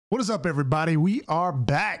What is up, everybody? We are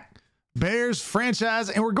back. Bears franchise,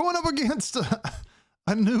 and we're going up against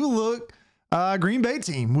a new look Green Bay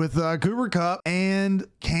team with Cooper Kupp and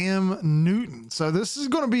Cam Newton. So this is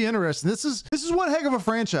going to be interesting. This is one heck of a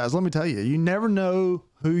franchise. Let me tell you, you never know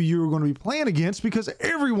who you're going to be playing against because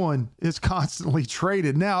everyone is constantly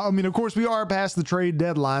traded. Now, I mean, of course, we are past the trade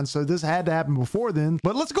deadline, so this had to happen before then.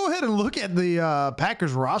 But let's go ahead and look at the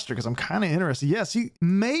Packers roster because I'm kind of interested. Yes,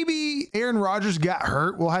 maybe Aaron Rodgers got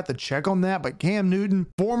hurt. We'll have to check on that. But Cam Newton,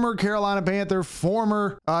 former Carolina Panther,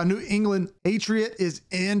 former New England Patriot, is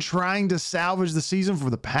in trying to salvage the season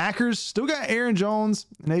for the Packers. Still got Aaron Jones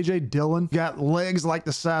and A.J. Dillon. Got legs like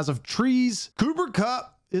the size of trees. Cooper Kupp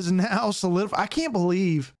is now solidified. I can't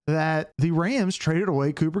believe that the Rams traded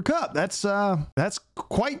away Cooper Kupp. That's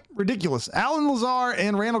quite ridiculous. Allen Lazard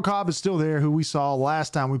and Randall Cobb is still there, who we saw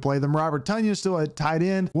last time we played them. Robert Tonyan is still at tight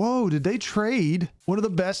end. Whoa, did they trade one of the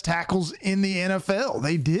best tackles in the NFL?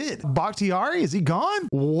 They did. Bakhtiari, is he gone?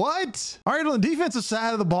 What? All right, on the defensive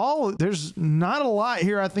side of the ball, there's not a lot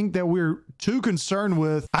here I think that we're too concerned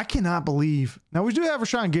with. I cannot believe. Now, we do have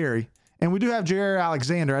Rashawn Gary. And we do have Jair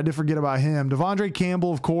Alexander. I did forget about him. Devondre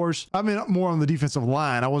Campbell, of course. I mean, more on the defensive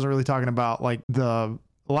line. I wasn't really talking about like the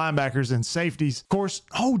linebackers and safeties. Of course,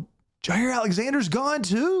 oh, Jair Alexander's gone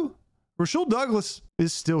too. Rasul Douglas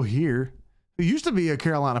is still here. He used to be a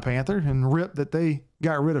Carolina Panther and ripped that they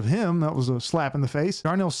got rid of him. That was a slap in the face.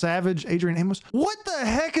 Darnell Savage, Adrian Amos. What the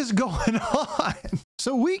heck is going on?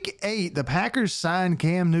 So week 8, the Packers signed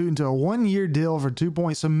Cam Newton to a 1-year deal for 2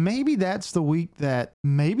 points. So maybe that's the week that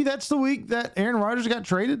Aaron Rodgers got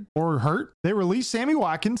traded or hurt. They released Sammy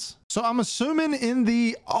Watkins. So I'm assuming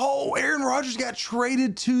Aaron Rodgers got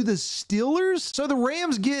traded to the Steelers. So the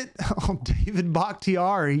Rams get David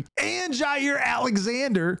Bakhtiari and Jair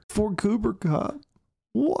Alexander for Cooper Kupp.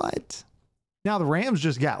 What? Now the Rams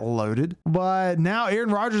just got loaded, but now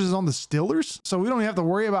Aaron Rodgers is on the Steelers, so we don't have to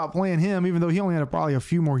worry about playing him, even though he only had probably a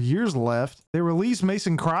few more years left. They released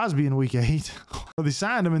Mason Crosby in week 8. So they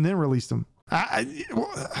signed him and then released him.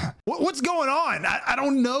 What's going on? I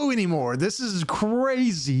don't know anymore. This is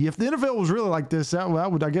crazy. If the NFL was really like this,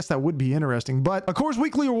 I guess that would be interesting. But of course,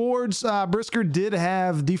 weekly awards, Brisker did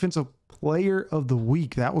have defensive player of the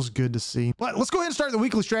week. That was good to see. But let's go ahead and start the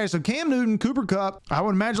weekly strategy. So Cam Newton, Cooper Kupp, I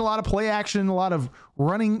would imagine a lot of play action, a lot of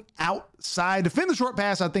running outside. Defend the short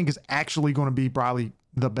pass, I think, is actually going to be probably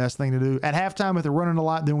the best thing to do. At halftime, if they're running a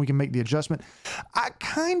lot, then we can make the adjustment. I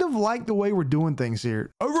kind of like the way we're doing things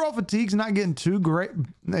here. Overall fatigue's not getting too great.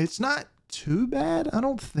 It's not too bad, I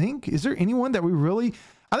don't think. Is there anyone that we really...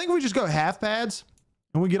 I think we just go half pads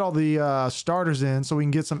and we get all the starters in so we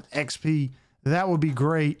can get some XP. That would be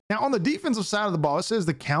great. Now, on the defensive side of the ball, it says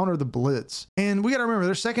the counter the blitz. And we got to remember,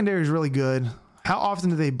 their secondary is really good. How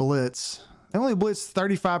often do they blitz? They only blitz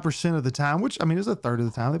 35% of the time, which, I mean, is a third of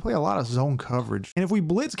the time. They play a lot of zone coverage. And if we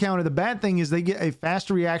blitz counter, the bad thing is they get a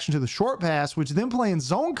faster reaction to the short pass, which then playing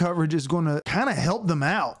zone coverage is going to kind of help them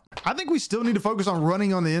out. I think we still need to focus on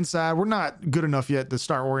running on the inside. We're not good enough yet to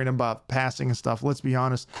start worrying about passing and stuff. Let's be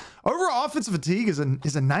honest. Overall offensive fatigue is a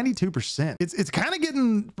 92%. It's kind of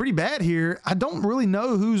getting pretty bad here. I don't really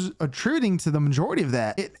know who's attributing to the majority of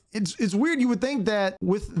that. It's weird. You would think that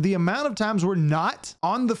with the amount of times we're not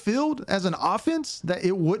on the field as an offense, that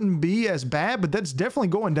it wouldn't be as bad, but that's definitely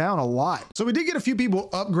going down a lot. So we did get a few people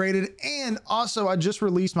upgraded, and also I just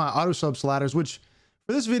released my auto sub sliders, which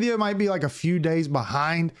for this video might be like a few days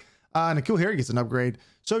behind. N'Keal Harry gets an upgrade.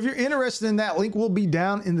 So if you're interested in that, link will be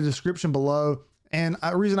down in the description below. And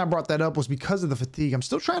the reason I brought that up was because of the fatigue. I'm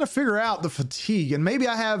still trying to figure out the fatigue, and maybe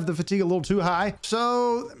I have the fatigue a little too high.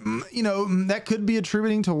 So, you know, that could be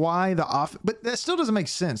attributing to why but that still doesn't make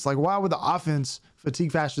sense. Like, why would the offense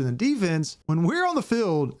fatigue faster than defense when we're on the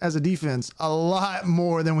field as a defense a lot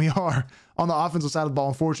more than we are on the offensive side of the ball?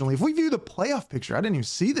 Unfortunately, if we view the playoff picture, I didn't even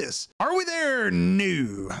see this. Are we there?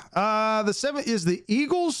 No. The 7 is the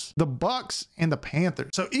Eagles, the Bucks, and the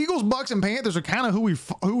Panthers. So Eagles, Bucks, and Panthers are kind of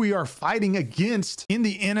who we are fighting against in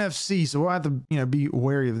the NFC. So we'll have to, you know, be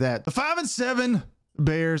wary of that. The 5 and 7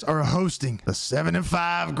 Bears are hosting the 7 and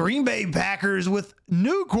 5 Green Bay Packers with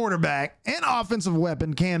new quarterback and offensive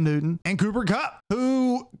weapon Cam Newton and Cooper Kupp,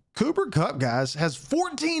 who Cooper Kupp, guys, has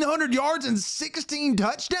 1,400 yards and 16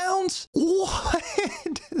 touchdowns.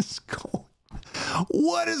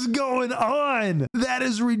 What is going on? That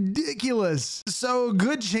is ridiculous. So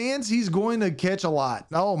good chance he's going to catch a lot.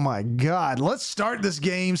 Oh my God. Let's start this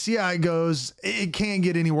game. See how it goes. It can't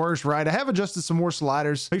get any worse, right? I have adjusted some more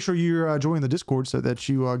sliders. Make sure you're joining the Discord so that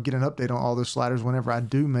you get an update on all those sliders whenever I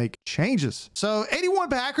do make changes. So 81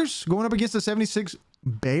 Packers going up against the 76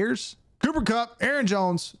 Bears. Cooper Kupp, Aaron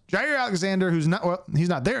Jones, Jair Alexander, who's not, well, he's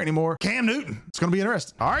not there anymore. Cam Newton. It's going to be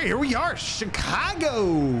interesting. All right, here we are.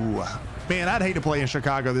 Chicago. Man, I'd hate to play in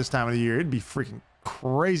Chicago this time of the year. It'd be freaking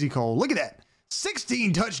crazy cold. Look at that.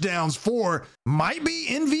 16 touchdowns for might be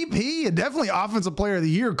MVP and definitely offensive player of the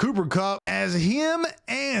year, Cooper Kupp, as him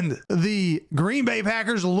and the Green Bay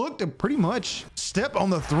Packers look to pretty much step on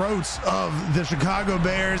the throats of the Chicago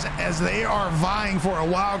Bears as they are vying for a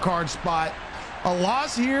wild card spot. A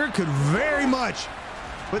loss here could very much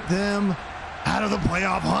put them out of the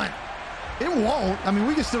playoff hunt. It won't. I mean,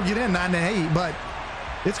 we can still get in 9-8, but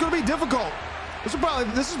it's going to be difficult. This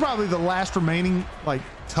is probably the last remaining like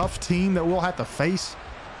tough team that we'll have to face.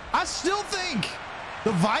 I still think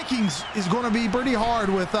the Vikings is going to be pretty hard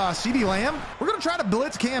with CeeDee Lamb. We're going to try to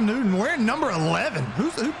blitz Cam Newton. We're in number 11.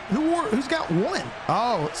 Who's got one?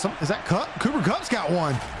 Oh, is that Kupp? Cooper Kupp's got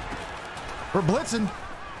one. We're blitzing.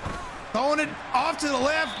 Throwing it off to the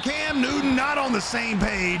left. Cam Newton not on the same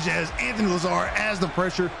page as Anthony Lazar as the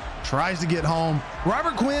pressure tries to get home.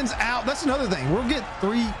 Robert Quinn's out. That's another thing. We'll get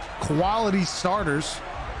 3 quality starters.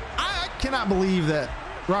 I cannot believe that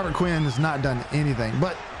Robert Quinn has not done anything,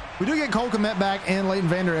 but we do get Cole Kmet back and Leighton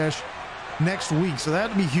Vander Esch next week, so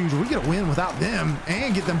that'd be huge. We get a win without them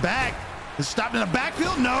and get them back. It's stopped in the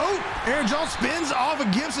backfield. No. Aaron Jones spins off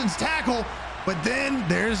of Gibson's tackle, but then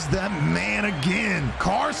there's that man again.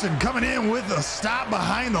 Carson coming in with a stop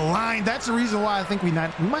behind the line. That's the reason why I think we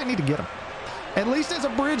might need to get him. At least as a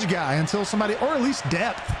bridge guy until somebody, or at least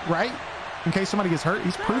depth, right? In case somebody gets hurt,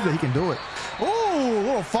 he's proved that he can do it. Oh, a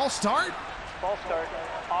little false start. False start.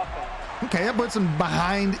 Awesome. Okay, that puts him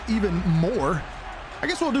behind even more. I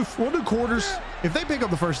guess we'll do quarters. If they pick up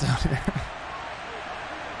the first down here,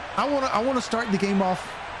 I want to start the game off,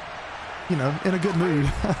 you know, in a good mood.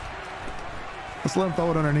 Let's let him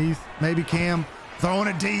throw it underneath. Maybe Cam throwing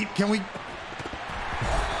it deep. Can we?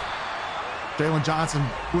 Jalen Johnson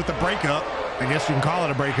with the breakup. I guess you can call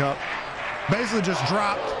it a breakup. Basically just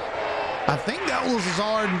dropped. I think that was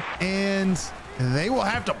Lazard, and they will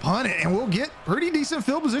have to punt it, and we'll get pretty decent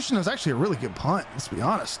field position. It's actually a really good punt, let's be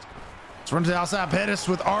honest. Let's run to the outside. Pettis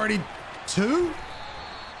with already 2.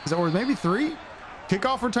 Is that, or maybe 3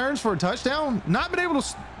 kickoff returns for a touchdown. Not been able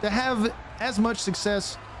to have as much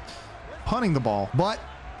success punting the ball, but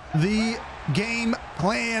the game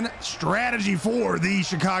plan strategy for the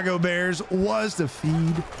Chicago Bears was to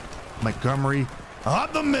feed Montgomery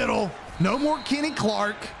up the middle. No more Kenny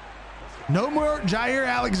Clark, no more Jair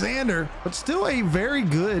Alexander, but still a very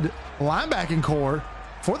good linebacking core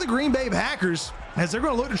for the Green Bay Packers as they're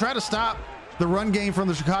going to look to try to stop the run game from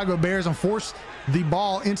the Chicago Bears and force the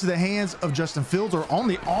ball into the hands of Justin Fields, or on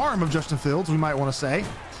the arm of Justin Fields, we might want to say.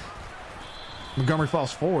 Montgomery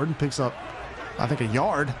falls forward and picks up, I think, a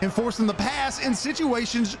yard, and forcing the pass in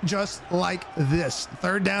situations just like this.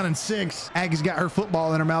 3rd down and 6. Aggie's got her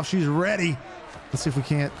football in her mouth. She's ready. Let's see if we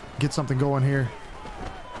can't get something going here.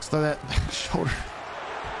 Let's throw that shoulder.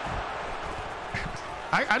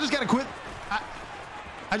 I just got to quit.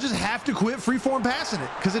 I just have to quit freeform passing it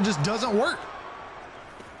because it just doesn't work.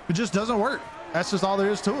 It just doesn't work. That's just all there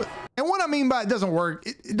is to it. And what I mean by it doesn't work,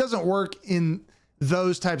 it doesn't work in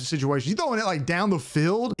those types of situations. You throwing it like down the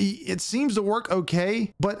field, it seems to work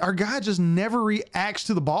okay, but our guy just never reacts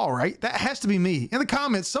to the ball, right? That has to be me. In the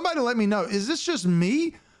comments, somebody let me know, is this just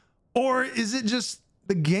me, or is it just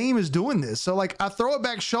the game is doing this? So like I throw it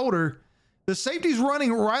back shoulder, the safety's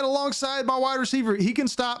running right alongside my wide receiver. He can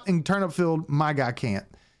stop and turn upfield. My guy can't.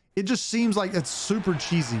 It just seems like it's super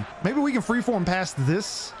cheesy. Maybe we can freeform past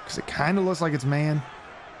this because it kind of looks like it's man.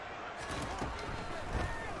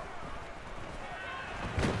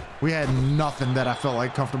 We had nothing that I felt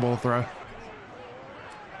like comfortable to throw.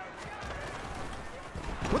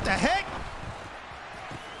 What the heck?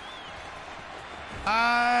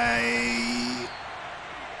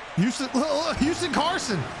 Houston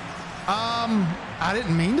Carson. I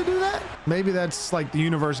didn't mean to do that. Maybe that's like the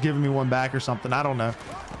universe giving me one back or something. I don't know.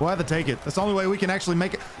 We'll have to take it. That's the only way we can actually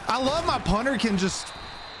make it. I love my punter can just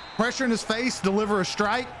pressure in his face, deliver a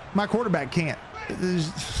strike. My quarterback can't. It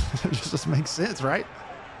just makes sense, right?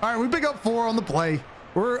 All right, we pick up 4 on the play.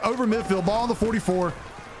 We're over midfield, ball on the 44.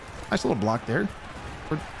 Nice little block there.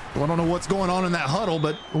 I don't know what's going on in that huddle,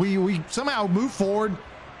 but we somehow move forward.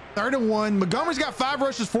 3rd and 1. Montgomery's got 5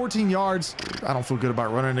 rushes, 14 yards. I don't feel good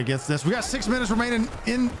about running against this. We got 6 minutes remaining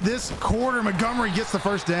in this quarter. Montgomery gets the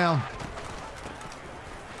first down.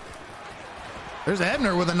 There's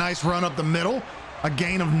Ebner with a nice run up the middle. A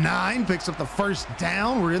gain of 9, picks up the first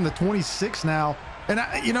down. We're in the 26 now. And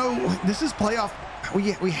you know, this is playoff.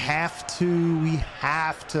 We have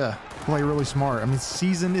to play really smart. I mean,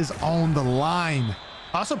 season is on the line.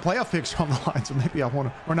 Also, playoff picks are on the line, so maybe I want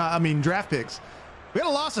to, or not, I mean, draft picks. We had a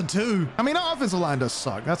loss of 2. I mean, our offensive line does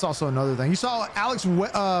suck. That's also another thing. You saw Alex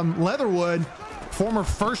Leatherwood, former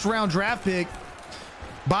first-round draft pick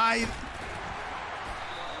by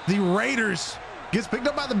the Raiders, gets picked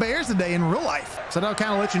up by the Bears today in real life. So that'll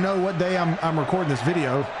kind of let you know what day I'm recording this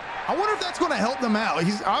video. I wonder if that's going to help them out.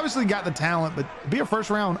 He's obviously got the talent, but to be a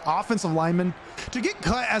first-round offensive lineman, to get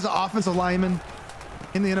cut as an offensive lineman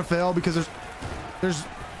in the NFL because there's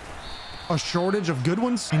a shortage of good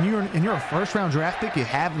ones, and you're a first-round draft pick, you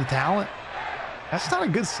have the talent. That's not a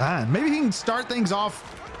good sign. Maybe he can start things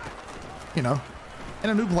off, you know, in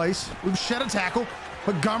a new place. We've shed a tackle,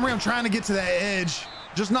 but Montgomery, I'm trying to get to that edge.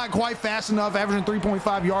 Just not quite fast enough, averaging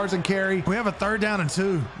 3.5 yards and carry. We have a 3rd down and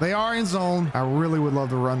 2. They are in zone. I really would love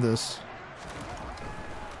to run this.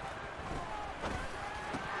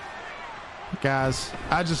 Guys,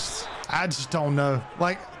 I just don't know.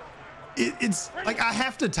 Like, it's like I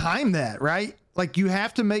have to time that, right? Like, you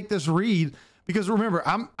have to make this read, because remember,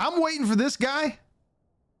 I'm waiting for this guy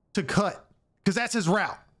to cut, because that's his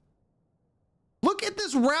route. Look at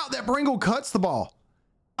this route that Pringle cuts the ball.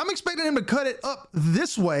 I'm expecting him to cut it up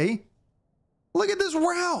this way. Look at this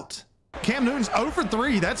route. Cam Newton's 0 for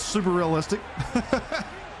 3. That's super realistic.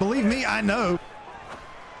 Believe me, I know.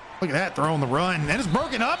 Look at that, throwing the run, and it's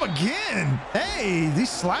broken up again. Hey, these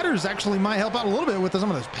sliders actually might help out a little bit with some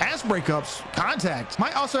of those pass breakups. Contact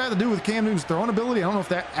might also have to do with Cam Newton's throwing ability. I don't know if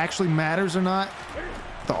that actually matters or not.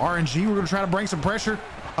 The RNG, we're gonna try to bring some pressure.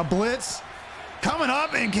 A blitz coming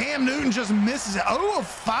up, and Cam Newton just misses it. 0 of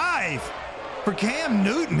 5 for Cam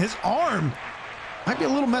Newton. His arm might be a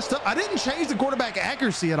little messed up. I didn't change the quarterback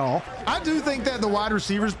accuracy at all. I do think that the wide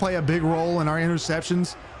receivers play a big role in our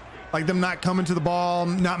interceptions, like them not coming to the ball,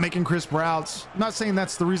 not making crisp routes. I'm not saying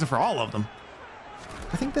that's the reason for all of them.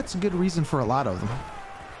 I think that's a good reason for a lot of them.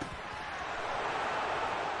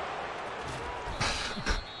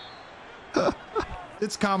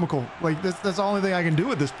 It's comical. Like, that's the only thing I can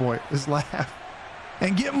do at this point is laugh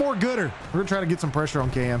and get more gooder. We're gonna try to get some pressure on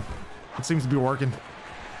Cam. It seems to be working.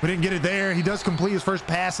 We didn't get it there. He does complete his first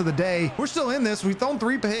pass of the day. We're still in this. We've thrown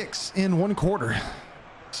 3 picks in 1 quarter.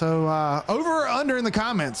 So over or under in the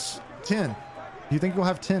comments, 10. Do you think we'll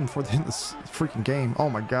have 10 for the end of this freaking game? Oh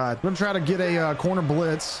my God. We're gonna try to get a corner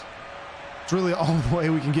blitz. It's really the only way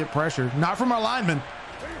we can get pressure. Not from our linemen.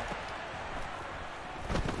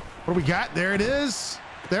 What do we got? There it is.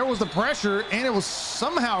 There was the pressure, and it was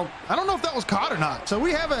somehow, I don't know if that was caught or not. So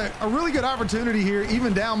we have a really good opportunity here,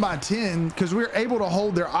 even down by 10, because we're able to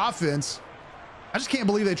hold their offense. I just can't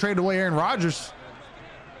believe they traded away Aaron Rodgers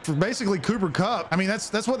for basically Cooper Kupp. I mean,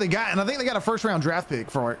 that's what they got, and I think they got a first-round draft pick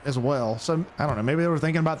for it as well. So I don't know, maybe they were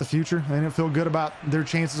thinking about the future. They didn't feel good about their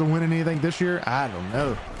chances of winning anything this year. I don't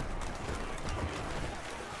know.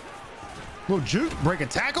 Little juke, break a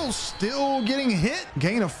tackle, still getting hit.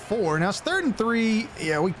 Gain of 4. Now it's 3rd and 3.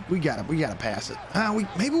 Yeah, we gotta pass it.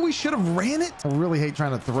 Maybe we should have ran it. I really hate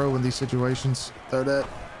trying to throw in these situations. Throw that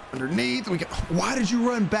underneath. Why did you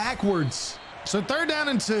run backwards? So 3rd down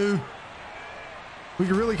and 2. We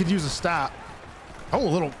really could use a stop. Oh, a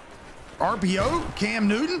little RPO, Cam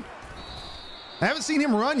Newton. I haven't seen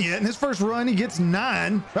him run yet. In his first run, he gets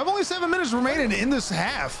 9. We have only 7 minutes remaining in this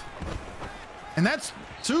half. And that's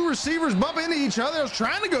 2 receivers bump into each other. I was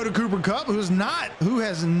trying to go to Cooper Kupp, who has not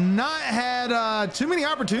had too many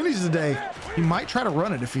opportunities today. He might try to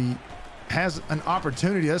run it if he has an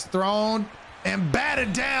opportunity. That's thrown and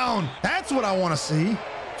batted down. That's what I want to see.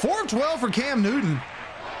 4 of 12 for Cam Newton.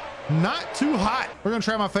 Not too hot. We're gonna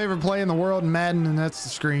try my favorite play in the world in Madden, and that's the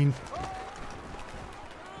screen.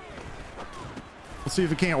 Let's see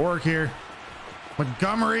if it can't work here.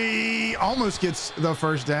 Montgomery almost gets the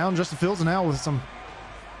first down. Justin Fields now with some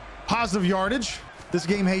positive yardage. This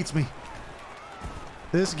game hates me.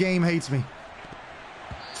 This game hates me.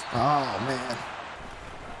 Oh, man.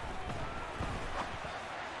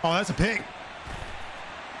 Oh, that's a pick.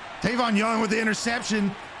 Tavon Young with the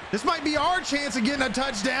interception. This might be our chance of getting a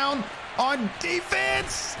touchdown on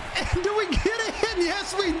defense. And do we get it?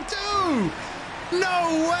 Yes, we do.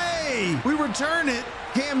 No way. We return it.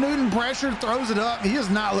 Cam Newton pressure, throws it up. He has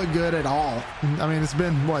not looked good at all. I mean, it's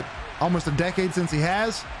been, what, almost a decade since he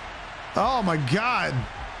has? Oh, my God.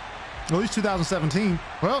 At least 2017.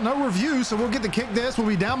 Well, no review, so we'll get to kick this. We'll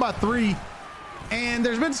be down by 3. And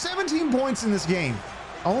there's been 17 points in this game.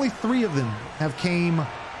 Only 3 of them have came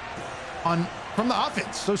from the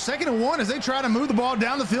offense. So 2nd and 1 as they try to move the ball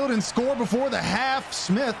down the field and score before the half.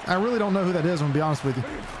 Smith, I really don't know who that is, I'm gonna be honest with you.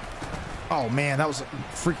 Oh, man, that was a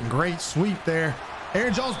freaking great sweep there.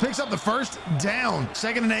 Aaron Jones picks up the first down.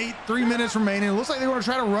 2nd and 8, 3 minutes remaining. It looks like they want to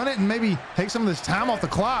try to run it and maybe take some of this time off the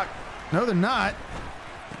clock. No, they're not.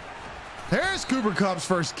 There's Cooper Kupp's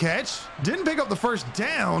first catch. Didn't pick up the first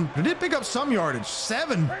down, but did pick up some yardage.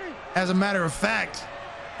 7, as a matter of fact.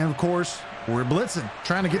 And of course, we're blitzing.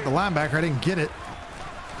 Trying to get the linebacker. I didn't get it.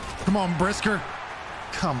 Come on, Brisker.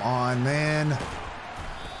 Come on, man.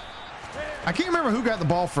 I can't remember who got the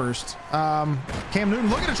ball first. Cam Newton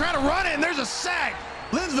looking to try to run it, and there's a sack.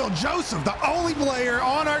 Lindsville Joseph, the only player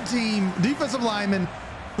on our team, defensive lineman,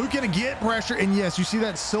 who can get pressure. And yes, you see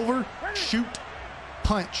that silver shoot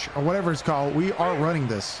punch or whatever it's called. We are running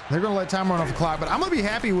this. They're going to let time run off the clock, but I'm going to be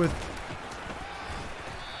happy with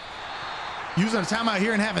using a timeout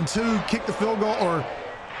here and having 2 kick the field goal or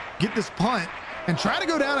get this punt and try to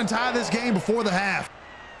go down and tie this game before the half.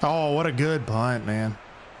 Oh, what a good punt, man.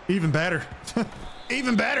 Even better.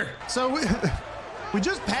 Even better. So we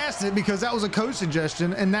just passed it because that was a coach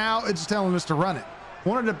suggestion, and now it's telling us to run it.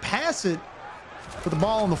 Wanted to pass it with the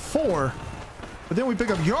ball on the 4, but then we pick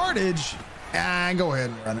up yardage and go ahead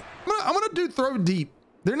and run it. I'm gonna do throw deep.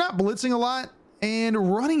 They're not blitzing a lot,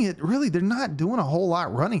 and running it, really, they're not doing a whole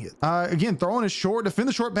lot running it. Again, throwing it short, defend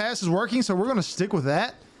the short pass is working, so we're gonna stick with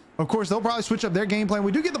that. Of course, they'll probably switch up their game plan.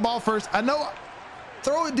 We do get the ball first. I know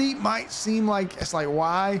throw it deep might seem like it's like,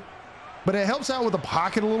 why? But it helps out with the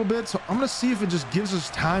pocket a little bit. So I'm going to see if it just gives us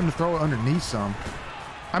time to throw it underneath some.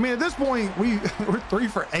 I mean, at this point, we're 3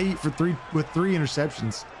 for 8 with 3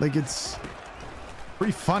 interceptions. Like, it's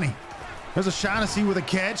pretty funny. There's a Shaughnessy with a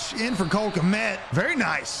catch in for Cole Kmet. Very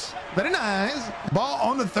nice. Very nice. Ball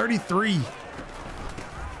on the 33.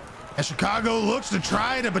 As Chicago looks to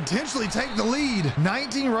try to potentially take the lead.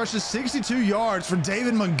 19 rushes, 62 yards for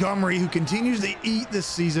David Montgomery, who continues to eat this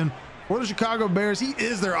season for the Chicago Bears. He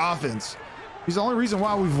is their offense. He's the only reason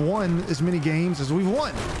why we've won as many games as we've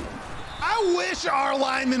won. I wish our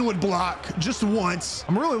linemen would block just once.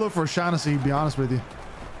 I'm really looking for a Shaughnessy, to be honest with you.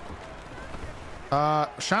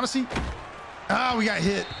 Shaughnessy. Ah, we got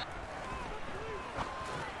hit.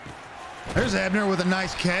 There's Ebner with a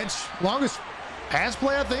nice catch. Longest pass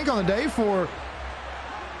play, I think, on the day for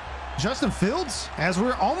Justin Fields. As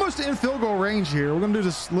we're almost in field goal range here, we're gonna do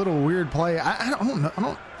this little weird play. I don't know. I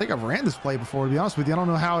don't think I've ran this play before, to be honest with you. I don't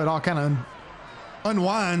know how it all kind of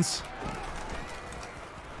unwinds.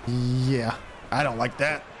 Yeah, I don't like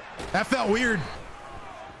that. That felt weird.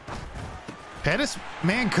 Pettis,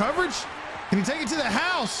 man coverage. Can he take it to the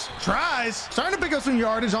house? Tries. Starting to pick up some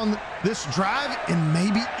yardage on this drive and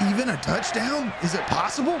maybe even a touchdown. Is it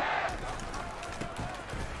possible?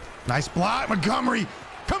 Nice block, Montgomery.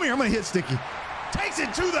 Come here, I'm gonna hit Sticky. Takes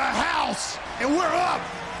it to the house, and we're up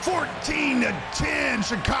 14-10,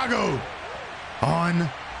 Chicago on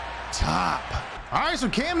top. All right, so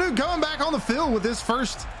Cam Newton coming back on the field with his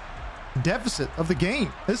first deficit of the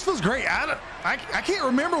game. This feels great. I can't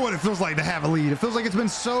remember what it feels like to have a lead. It feels like it's been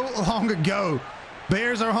so long ago.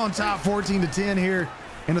 Bears are on top 14-10 here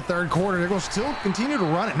in the third quarter. They're going to still continue to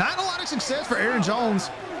run it. Not a lot of success for Aaron Jones.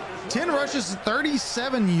 10 rushes,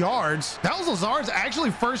 37 yards. That was Lazard's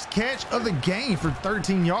actually first catch of the game for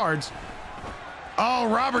 13 yards.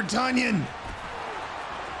 Oh, Robert Tonyan.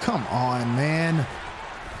 Come on, man.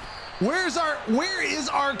 Where is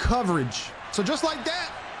our coverage? So just like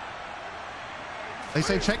that, they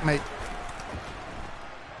say checkmate.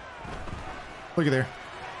 Look at there.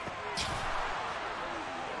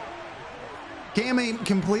 Cam ain't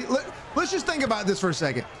complete. Let's just think about this for a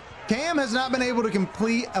second. Cam has not been able to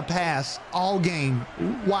complete a pass all game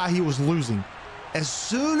while he was losing. As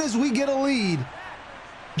soon as we get a lead,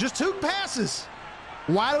 just 2 passes.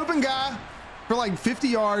 Wide open guy for like 50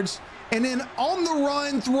 yards. And then on the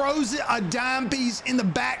run, throws it a dime piece in the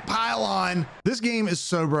back pylon. This game is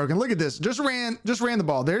so broken. Look at this. Just ran the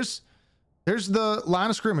ball. There's the line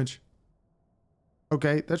of scrimmage.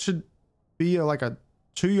 Okay, that should be like a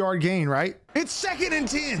 2-yard gain, right? It's 2nd and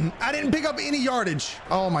 10. I didn't pick up any yardage.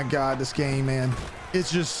 Oh my God, this game, man.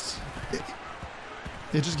 It's just,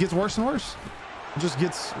 it just gets worse and worse. It just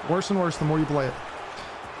gets worse and worse the more you play it.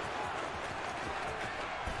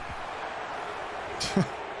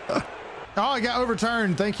 Oh, I got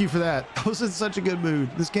overturned. Thank you for that. I was in such a good mood.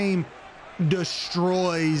 This game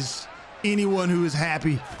destroys anyone who is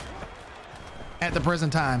happy at the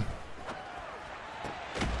present time.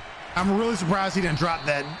 I'm really surprised he didn't drop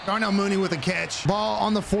that. Darnell Mooney with a catch. Ball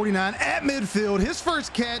on the 49 at midfield. His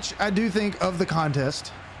first catch, I do think, of the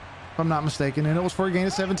contest, if I'm not mistaken, and it was for a gain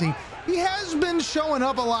of 17. He has been showing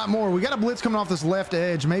up a lot more. We got a blitz coming off this left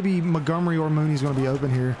edge. Maybe Montgomery or Mooney's going to be open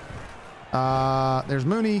here. There's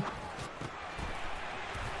Mooney.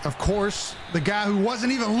 Of course, the guy who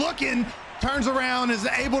wasn't even looking turns around, is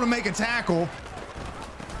able to make a tackle.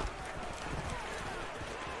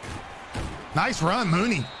 Nice run,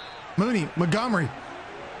 Mooney. Montgomery.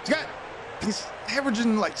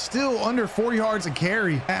 averaging like still under 40 yards a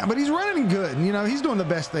carry, but he's running good. You know, he's doing the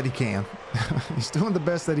best that he can. He's doing the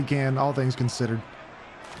best that he can, all things considered.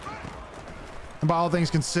 And by all things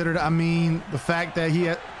considered, I mean the fact that he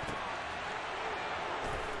had...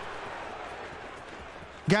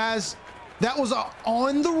 Guys, that was a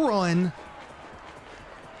on the run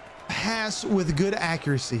pass with good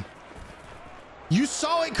accuracy. You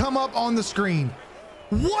saw it come up on the screen.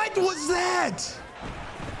 What was that?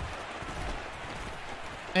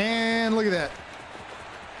 And look at that.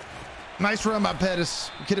 Nice run by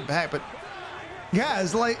Pettis. Get it back, but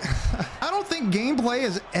guys, like, I don't think gameplay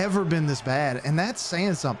has ever been this bad, and that's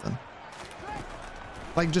saying something.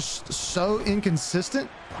 Like, just so inconsistent.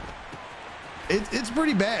 It's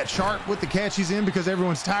pretty bad. Sharp with the catch. He's in because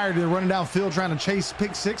everyone's tired. They're running downfield trying to chase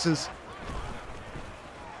pick sixes.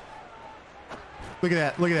 Look at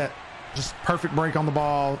that. Look at that. Just perfect break on the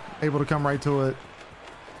ball. Able to come right to it.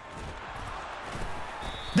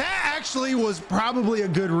 That actually was probably a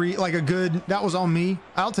good that was on me.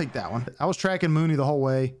 I'll take that one. I was tracking Mooney the whole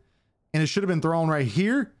way, and it should have been thrown right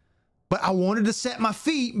here, but I wanted to set my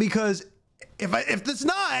feet because if it's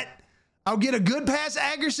not, I'll get a good pass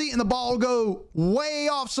accuracy and the ball will go way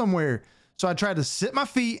off somewhere. So I tried to sit my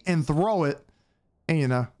feet and throw it, and you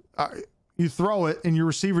know, you throw it and your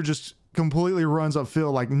receiver just completely runs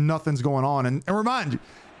upfield like nothing's going on. And remind you,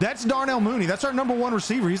 that's Darnell Mooney. That's our #1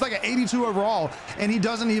 receiver. He's like an 82 overall, and he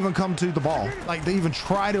doesn't even come to the ball. Like, they even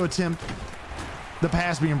try to attempt the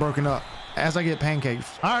pass being broken up as I get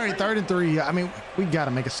pancakes. All right, 3rd and 3. I mean, we got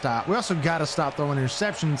to make a stop. We also got to stop throwing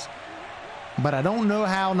interceptions, but I don't know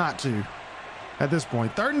how not to at this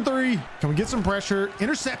point. 3rd and 3. Can we get some pressure?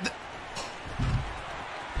 Intercept it.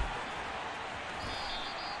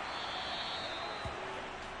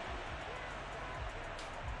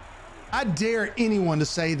 I dare anyone to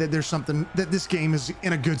say that there's something, that this game is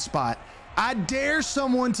in a good spot. I dare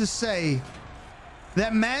someone to say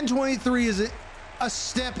that Madden 23 is a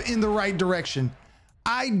step in the right direction.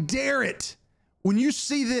 I dare it. When you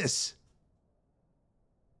see this.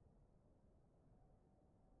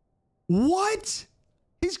 What?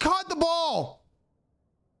 He's caught the ball.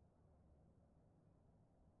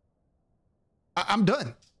 I'm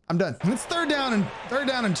done. I'm done. It's third down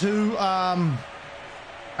and 2.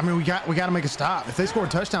 I mean, we got to make a stop. If they score a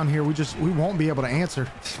touchdown here, we won't be able to answer.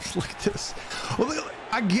 Look at this. Well,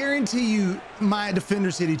 I guarantee you my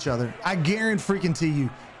defenders hit each other. I guarantee you.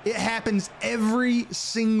 It happens every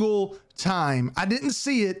single time. I didn't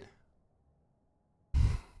see it.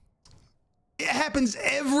 It happens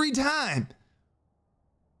every time.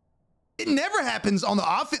 It never happens on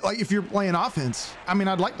the offense. Like, if you're playing offense, I mean,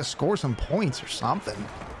 I'd like to score some points or something.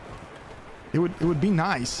 It would be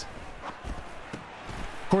nice.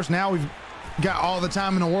 Of course, now we've got all the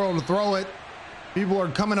time in the world to throw it. People are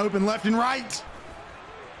coming open left and right.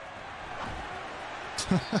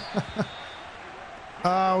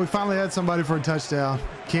 We finally had somebody for a touchdown.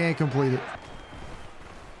 Can't complete it.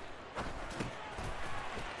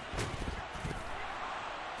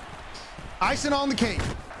 Icing on the cake.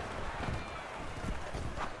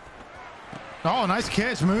 Oh, nice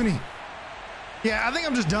catch, Mooney. Yeah, I think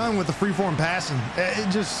I'm just done with the freeform passing. It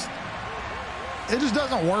just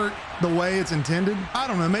doesn't work the way it's intended. I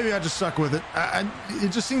don't know. Maybe I just suck with it.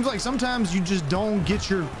 It just seems like sometimes you just don't get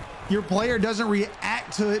your player doesn't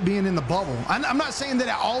react to it being in the bubble. I'm not saying that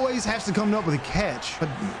it always has to come up with a catch, but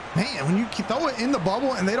man, when you throw it in the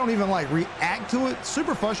bubble and they don't even like react to it,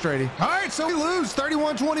 super frustrating. All right, so we lose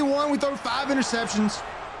 31-21. We throw 5 interceptions.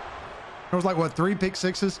 There was like, what, 3 pick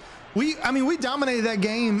sixes? I mean, we dominated that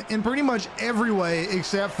game in pretty much every way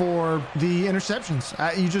except for the interceptions.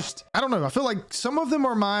 I don't know. I feel like some of them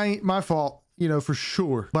are my fault, you know, for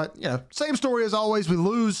sure. But, you know, same story as always. We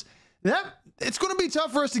lose. It's going to be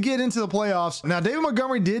tough for us to get into the playoffs. Now, David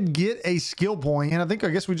Montgomery did get a skill point, and I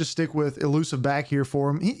guess we just stick with elusive back here for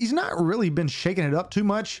him. He's not really been shaking it up too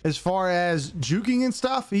much as far as juking and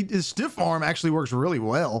stuff. His stiff arm actually works really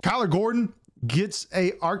well. Kyler Gordon gets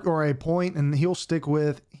a arc or a point, and he'll stick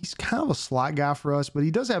with, he's kind of a slot guy for us, but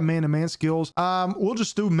he does have man-to-man skills. We'll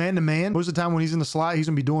just do man-to-man. Most of the time when he's in the slot, he's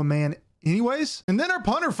gonna be doing man anyways. And then our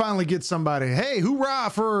punter finally gets somebody. Hey,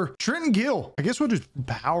 hoorah for Trenton Gill. I guess we'll just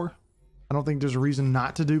power. I don't think there's a reason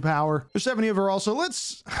not to do power. There's 70 overall, so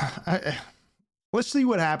let's see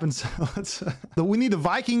what happens. We need the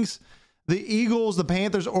Vikings, the Eagles, the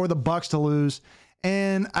Panthers, or the Bucks to lose.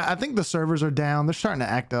 And I think the servers are down. They're starting to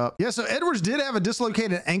act up. Yeah, so Edwards did have a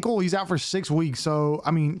dislocated ankle. He's out for 6 weeks. So,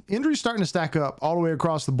 I mean, injuries starting to stack up all the way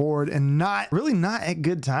across the board and not at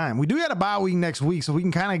good time. We do have a bye week next week, so we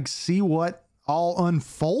can kind of see what all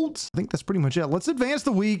unfolds. I think that's pretty much it. Let's advance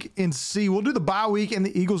the week and see. We'll do the bye week and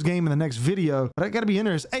the Eagles game in the next video, but I got to be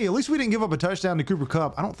interested. Hey, at least we didn't give up a touchdown to Cooper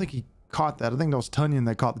Kupp. I don't think he caught that. I think that was Tunyon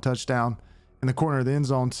that caught the touchdown in the corner of the end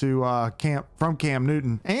zone to Cam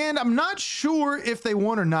Newton. And I'm not sure if they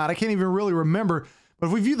won or not. I can't even really remember. But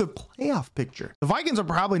if we view the playoff picture, the Vikings are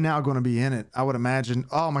probably now going to be in it, I would imagine.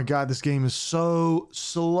 Oh my God, this game is so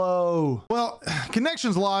slow. Well,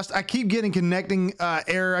 connection's lost. I keep getting connecting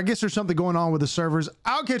error. I guess there's something going on with the servers.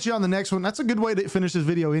 I'll catch you on the next one. That's a good way to finish this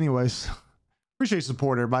video anyways. Appreciate your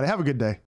support, everybody. Have a good day.